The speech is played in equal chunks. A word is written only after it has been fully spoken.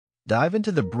Dive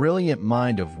into the brilliant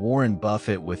mind of Warren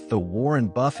Buffett with The Warren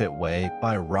Buffett Way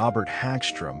by Robert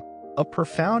Hagstrom, a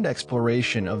profound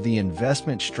exploration of the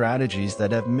investment strategies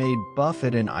that have made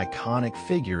Buffett an iconic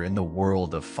figure in the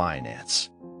world of finance.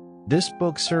 This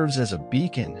book serves as a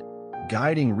beacon,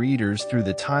 guiding readers through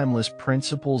the timeless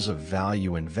principles of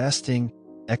value investing,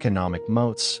 economic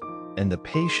moats, and the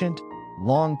patient,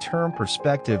 long-term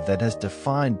perspective that has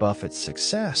defined Buffett's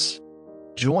success.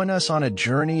 Join us on a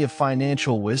journey of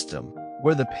financial wisdom,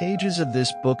 where the pages of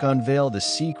this book unveil the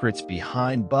secrets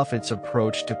behind Buffett's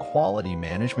approach to quality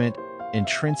management,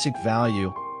 intrinsic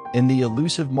value, and the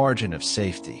elusive margin of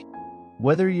safety.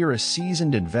 Whether you're a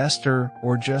seasoned investor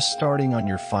or just starting on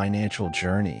your financial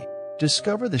journey,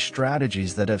 discover the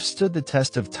strategies that have stood the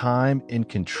test of time and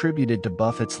contributed to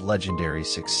Buffett's legendary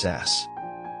success.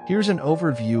 Here's an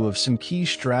overview of some key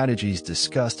strategies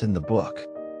discussed in the book.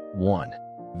 1.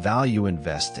 Value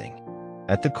investing.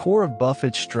 At the core of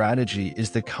Buffett's strategy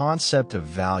is the concept of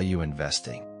value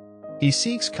investing. He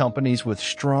seeks companies with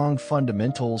strong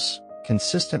fundamentals,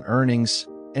 consistent earnings,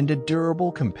 and a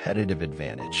durable competitive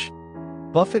advantage.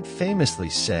 Buffett famously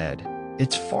said,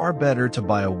 "It's far better to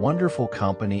buy a wonderful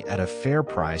company at a fair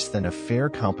price than a fair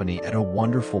company at a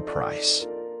wonderful price."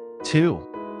 2.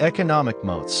 Economic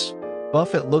moats.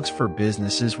 Buffett looks for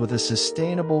businesses with a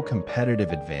sustainable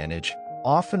competitive advantage,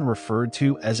 often referred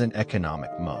to as an economic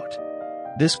moat.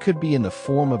 This could be in the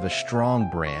form of a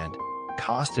strong brand,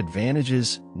 cost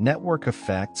advantages, network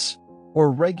effects,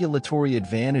 or regulatory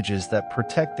advantages that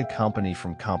protect the company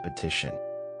from competition.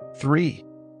 3.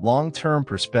 Long-term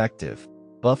perspective.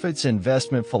 Buffett's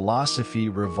investment philosophy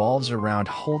revolves around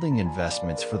holding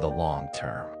investments for the long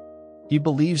term. He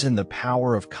believes in the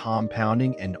power of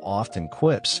compounding and often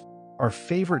quips, "Our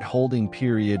favorite holding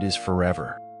period is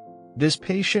forever." This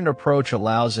patient approach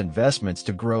allows investments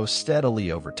to grow steadily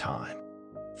over time.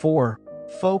 4.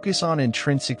 Focus on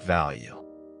intrinsic value.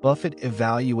 Buffett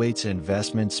evaluates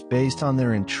investments based on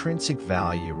their intrinsic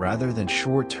value rather than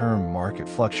short-term market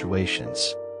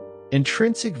fluctuations.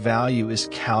 Intrinsic value is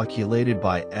calculated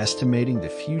by estimating the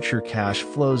future cash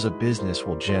flows a business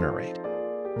will generate.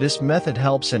 This method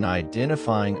helps in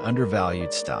identifying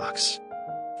undervalued stocks.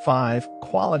 5.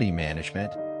 Quality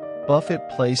management. Buffett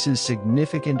places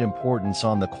significant importance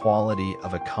on the quality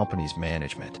of a company's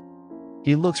management.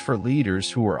 He looks for leaders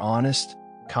who are honest,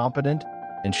 competent,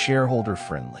 and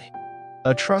shareholder-friendly.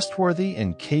 A trustworthy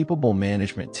and capable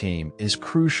management team is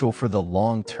crucial for the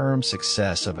long-term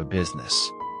success of a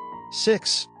business.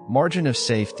 6. Margin of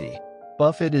safety.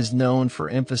 Buffett is known for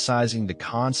emphasizing the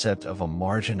concept of a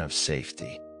margin of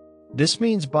safety. This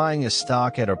means buying a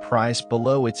stock at a price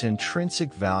below its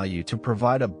intrinsic value to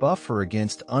provide a buffer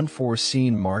against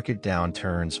unforeseen market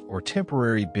downturns or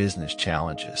temporary business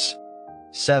challenges.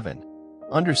 7.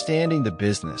 Understanding the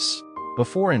business.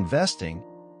 Before investing,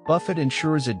 Buffett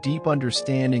ensures a deep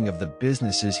understanding of the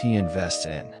businesses he invests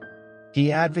in.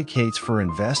 He advocates for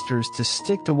investors to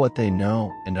stick to what they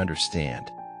know and understand,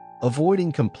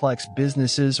 avoiding complex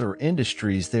businesses or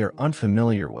industries they are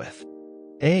unfamiliar with.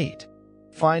 8.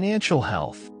 Financial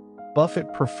health.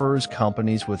 Buffett prefers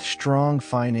companies with strong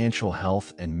financial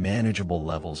health and manageable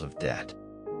levels of debt.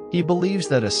 He believes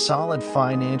that a solid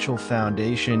financial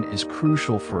foundation is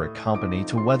crucial for a company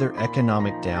to weather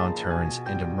economic downturns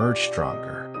and emerge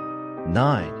stronger.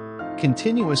 9.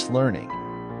 Continuous learning.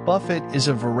 Buffett is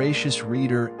a voracious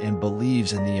reader and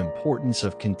believes in the importance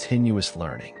of continuous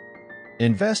learning.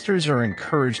 Investors are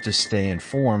encouraged to stay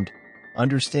informed,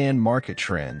 understand market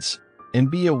trends, and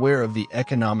be aware of the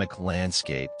economic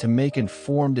landscape to make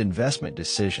informed investment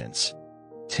decisions.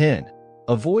 10.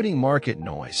 Avoiding market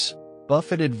noise.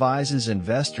 Buffett advises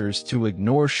investors to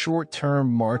ignore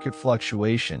short-term market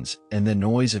fluctuations and the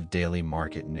noise of daily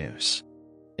market news.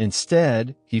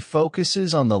 Instead, he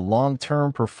focuses on the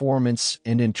long-term performance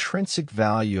and intrinsic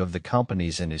value of the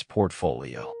companies in his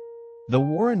portfolio. The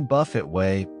Warren Buffett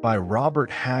Way by Robert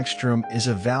Hagstrom is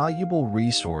a valuable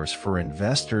resource for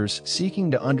investors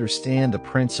seeking to understand the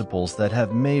principles that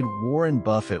have made Warren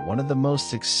Buffett one of the most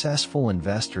successful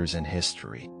investors in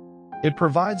history. It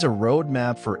provides a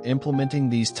roadmap for implementing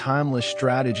these timeless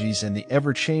strategies in the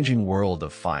ever-changing world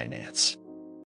of finance.